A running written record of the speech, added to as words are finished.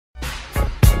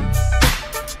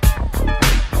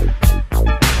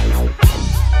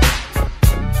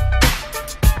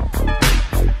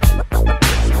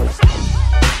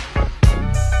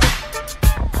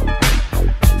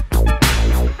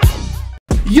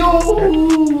Yo,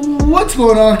 what's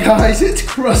going on, guys? It's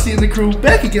Krusty and the crew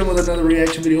back again with another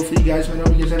reaction video for you guys. Man, I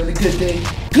hope you guys are having a good day,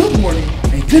 good morning,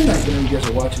 and good night whenever you guys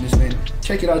are watching this, man.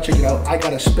 Check it out, check it out. I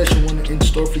got a special one in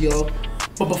store for y'all.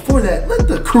 But before that, let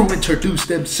the crew introduce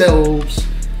themselves.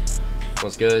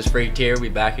 What's good? It's Freak here. We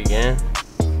back again.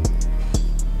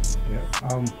 Yeah.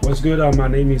 What's good? My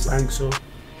name is Angso.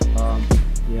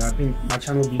 Yeah, I think my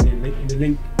channel will be in the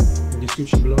link in the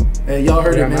description below. Hey, y'all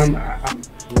heard it, man.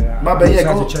 My bad, yeah,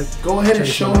 go ahead and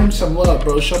show him some love,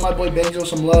 bro. Show my boy Benzo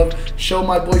some love. Show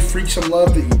my boy Freak some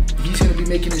love. He's going to be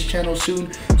making his channel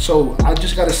soon. So I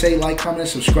just got to say, like, comment, and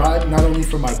subscribe. Not only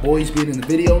for my boys being in the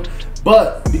video,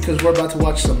 but because we're about to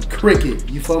watch some cricket.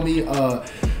 You feel me?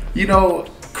 You know,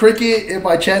 cricket in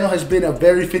my channel has been a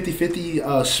very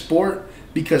 50-50 sport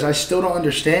because I still don't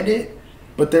understand it.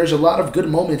 But there's a lot of good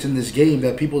moments in this game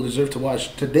that people deserve to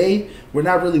watch. Today, we're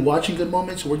not really watching good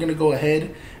moments. We're going to go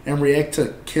ahead and react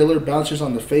to killer bouncers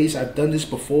on the face. I've done this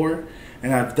before,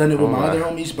 and I've done it with my other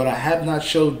homies, but I have not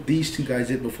showed these two guys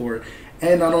it before.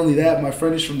 And not only that, my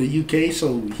friend is from the UK,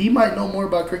 so he might know more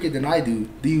about cricket than I do.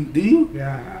 Do you?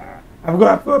 Yeah, I've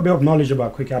got a bit of knowledge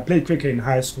about cricket. I played cricket in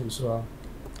high school, so...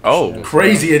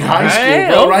 Crazy in high school,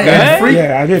 bro, right? And Freak,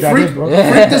 I did, bro.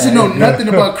 Freak doesn't know nothing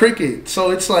about cricket, so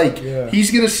it's like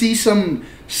he's gonna see some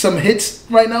hits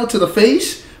right now to the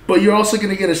face, but you're also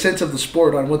gonna get a sense of the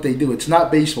sport on what they do. It's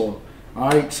not baseball, all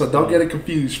right? So don't get it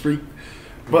confused, Freak.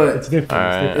 But it's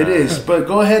different. It is. But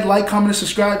go ahead, like, comment, and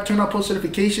subscribe. Turn on post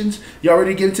notifications. Y'all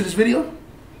ready to get into this video?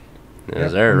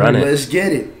 Yes, sir. Run it. Let's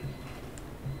get it.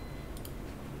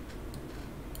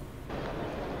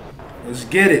 Let's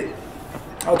get it.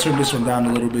 I'll turn this one down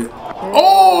a little bit.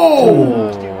 Oh!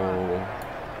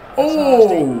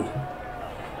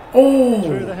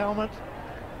 Through the helmet.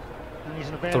 And he's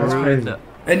in a bad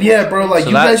And yeah, bro, like,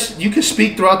 so you can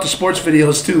speak throughout the sports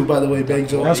videos too, by the way,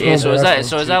 Bangzo. Yeah, so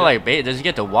is that like, does he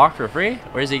get to walk for free?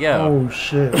 Where does he go? Oh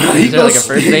shit!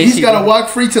 He's got to walk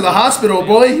free to the hospital,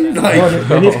 boy. Like,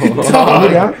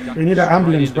 they need an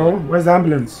ambulance, bro. Where's the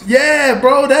ambulance? Yeah,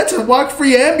 bro, that's a walk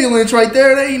free ambulance right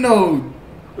there. There ain't no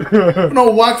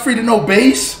walk free to no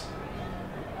base.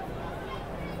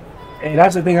 Hey,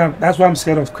 that's the thing. That's why I'm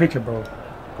scared of cricket, bro.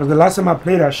 Because the last time I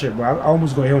played that shit, bro, I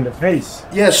almost got hit on the face.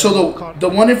 Yeah, so the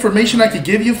one information I could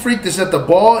give you, Freak, is that the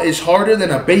ball is harder than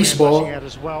a baseball,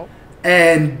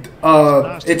 and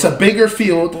it's a bigger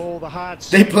field.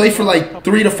 They play for like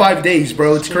 3 to 5 days,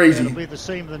 bro. It's crazy.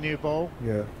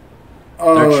 Yeah.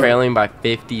 They're trailing by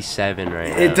 57 right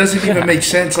now. It doesn't even make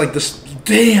sense. Like this,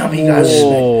 damn, he got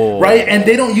smacked, right? And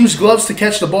they don't use gloves to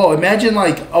catch the ball. Imagine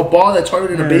like a ball that's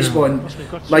harder than a baseball, and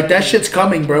like that shit's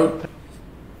coming, bro.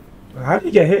 How did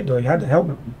you get hit though? You had the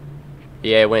helmet.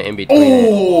 Yeah, it went in between.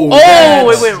 It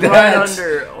went right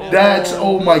under. That's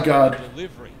oh my god.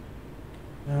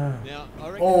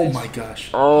 Oh my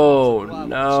gosh. Oh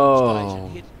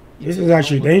no. This is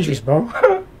actually dangerous, bro.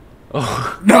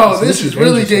 No, this is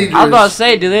really dangerous. I was about to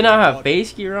say, do they not have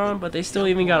face gear on? But they still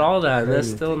even got all that. And that's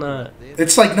still not.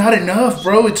 It's like not enough,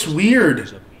 bro. It's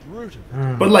weird.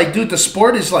 But like, dude, the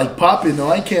sport is like popping though.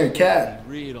 I can't cat.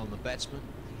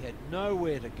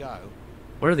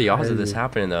 What are the odds of this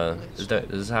happening though? Does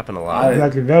this happen a lot?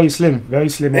 Like very slim, very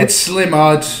slim. It's slim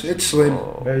odds. It's slim.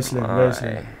 Very slim, very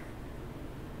slim.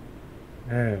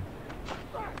 Yeah.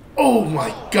 Oh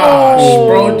my gosh,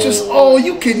 bro! Just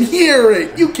you can hear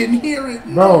it. You can hear it,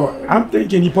 bro. I'm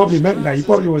thinking he probably meant that. He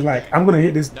probably was like, "I'm gonna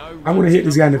hit this. I'm gonna hit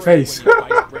this guy in the face."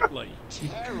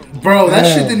 Bro, that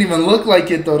shit didn't even look like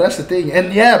it though. That's the thing.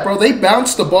 And yeah, bro, they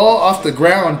bounced the ball off the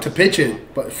ground to pitch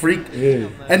it, but Freak. Yeah.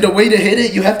 And the way to hit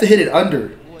it, you have to hit it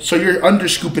under. So you're under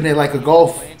scooping it like a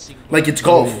golf, like it's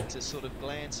golf.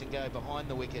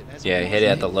 Yeah, hit it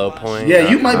at the low point. Yeah,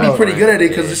 you might be pretty good at it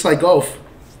because it's like golf.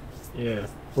 Yeah.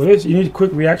 Well, you need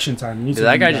quick reaction time. Did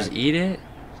that guy just eat it?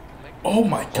 Oh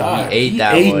my god! He ate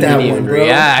that one. He didn't even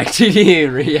react. He didn't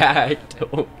even react.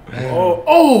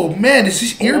 Oh man, is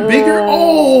his ear bigger?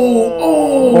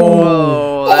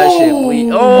 That shit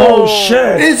bleed. Oh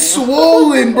shit! It's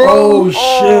swollen, bro. Oh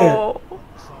shit!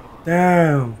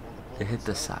 Damn! It hit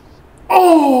the side.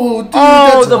 Oh, dude,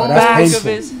 that's the back of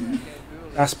his.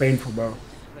 That's painful, bro.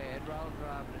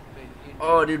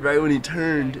 Oh, dude, right when he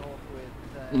turned,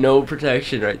 no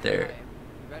protection right there.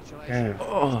 Damn.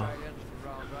 Oh.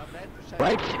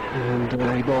 And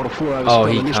he bowled a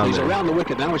 4-over he initially. He's coming. around the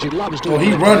wicket now, which he loves doing.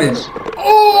 He's running.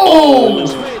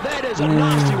 That is a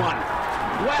nasty one.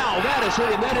 Wow, that is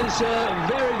it. And that is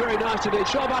very, very nice indeed.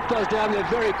 Shoaib Akhtar's down there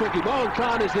very quickly. Mohan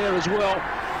Khan is there as well.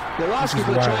 They're asking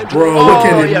for the change. Bro, look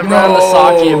at it. Yeah,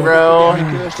 Masaki, bro.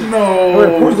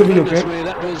 No. Pause the video, Chris.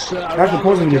 That's the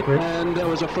pause the video, Chris. And there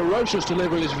was a ferocious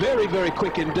delivery. It's very, very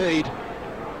quick indeed.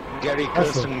 Gary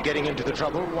Kirsten getting into the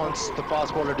trouble once the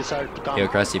fast bowler decided to come. Yo,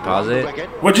 Krusty, pause it.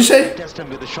 What'd you say? Test him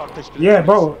with a short pitch. Yeah,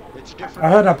 bro. I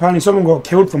heard apparently someone got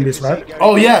killed from this, right?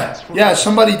 Oh yeah,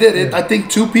 somebody did it. I think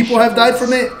 2 people have died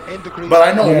from it, but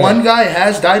I know one guy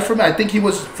has died from it. I think he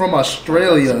was from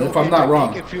Australia, if I'm not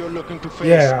wrong.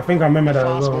 Yeah, I think I remember that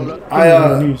as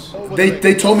well.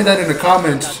 They told me that in the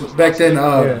comments back then.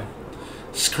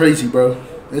 It's crazy, bro.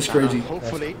 It's crazy.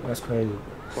 That's crazy.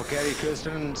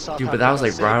 Dude, but that was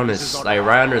like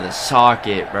right under the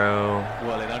socket, bro.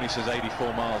 Well, it only says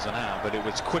 84 miles an hour, but it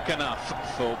was quick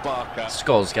enough for Barker.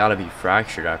 Skull's got to be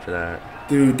fractured after that.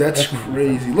 Dude, that's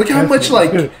crazy. Look how much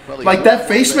like that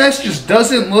face mask just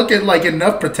doesn't look at like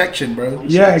enough protection, bro.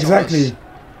 Yeah, exactly.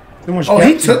 Oh,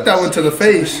 he took that one to the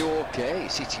face.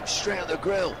 Straight at the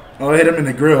grill. Oh, hit him in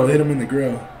the grill. Hit him in the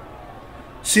grill.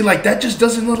 See, like that just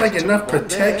doesn't look like enough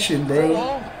protection,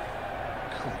 bro.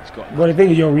 But the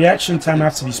thing is, your reaction time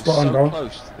has to be spot on, bro.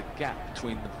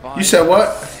 You said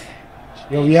what?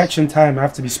 Your reaction time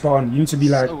have to be spot on. You need to be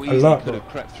like alert, bro.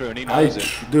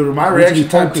 Dude, my reaction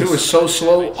time too is so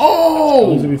slow.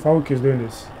 Oh! You need to be focused doing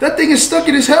this. That thing is stuck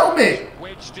in his helmet.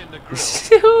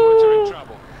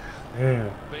 Yeah.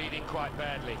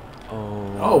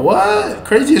 Oh, what?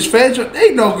 Craziest fans?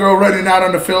 Ain't no girl running out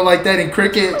on the field like that in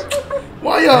cricket.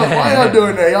 Why y'all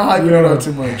doing that? Y'all hyping it up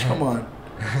too much. Come on.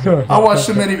 I watched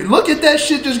so many. Look at that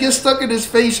shit just get stuck in his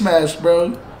face mask,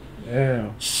 bro.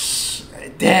 Yeah.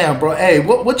 Damn, bro. Hey,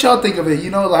 what y'all think of it?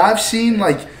 You know, like, I've seen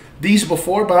like these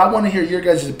before, but I want to hear your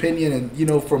guys' opinion, and you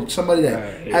know, from somebody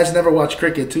that has never watched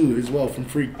cricket too, as well, from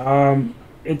Freak.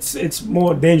 It's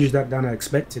more dangerous than I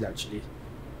expected, actually.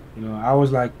 You know, I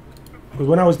was like, because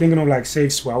when I was thinking of like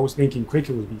safe sport, I was thinking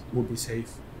cricket would be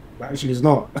safe, but actually it's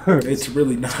not. It's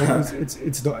really not.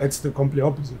 It's the complete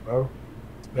opposite, bro.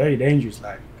 It's very dangerous,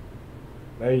 like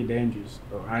very dangerous,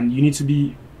 bro. And you need to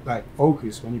be like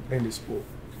focused when you're playing this sport.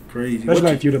 Crazy. Especially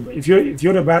like if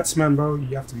you're the batsman, bro,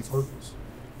 you have to be focused.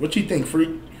 What you think,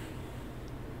 Freak?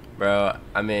 Bro,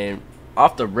 I mean,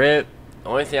 off the rip, the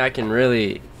only thing I can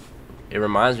really, it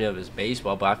reminds me of is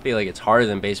baseball, but I feel like it's harder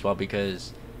than baseball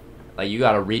because, like, you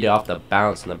got to read it off the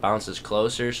bounce, and the bounce is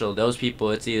closer. So those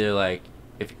people, it's either, like,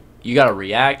 if you got to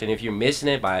react, and if you're missing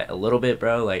it by a little bit,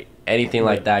 bro, like, anything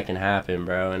like that can happen,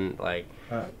 bro. And, like,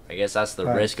 I guess that's the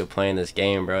risk of playing this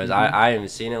game, bro. Is I haven't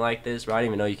seen it like this, bro. I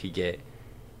didn't even know you could get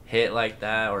hit like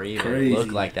that or even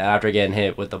look like that after getting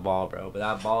hit with the ball, bro. But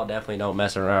that ball definitely don't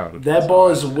mess around. That ball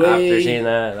is way after seeing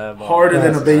that ball, harder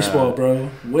than a baseball, bro.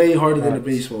 Way harder than a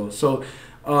baseball. So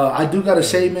I do got to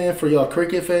say, man, for y'all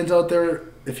cricket fans out there,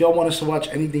 if y'all want us to watch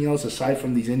anything else aside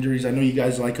from these injuries, I know you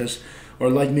guys like us or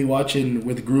like me watching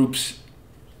with groups.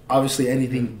 Obviously,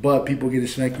 anything but people getting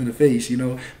smacked in the face, you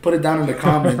know. Put it down in the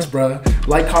comments, bro.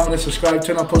 Like, comment, and subscribe.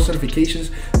 Turn on post notifications.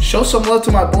 Show some love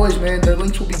to my boys, man. Their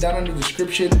links will be down in the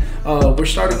description. We're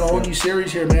starting a whole new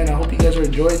series here, man. I hope you guys are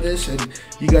enjoying this and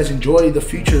you guys enjoy the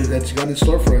future that's got in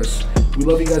store for us. We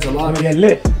love you guys a lot, man. Get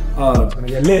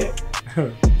lit.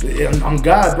 I'm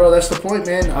God, bro. That's the point,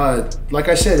 man. Like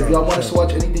I said, if y'all want us to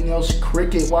watch anything else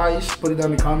cricket-wise, put it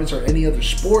down in the comments, or any other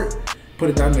sport, put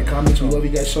it down in the comments. We love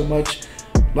you guys so much.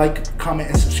 Like, comment,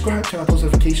 and subscribe. Turn on post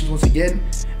notifications once again.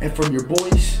 And from your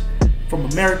boys, from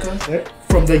America,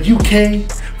 from the UK,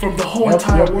 from the whole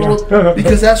entire world,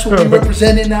 because that's what we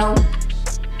representing now.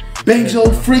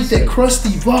 Bangzo, Freak, that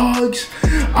Krusty Vlogs.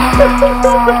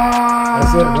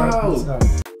 That's it,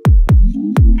 bro.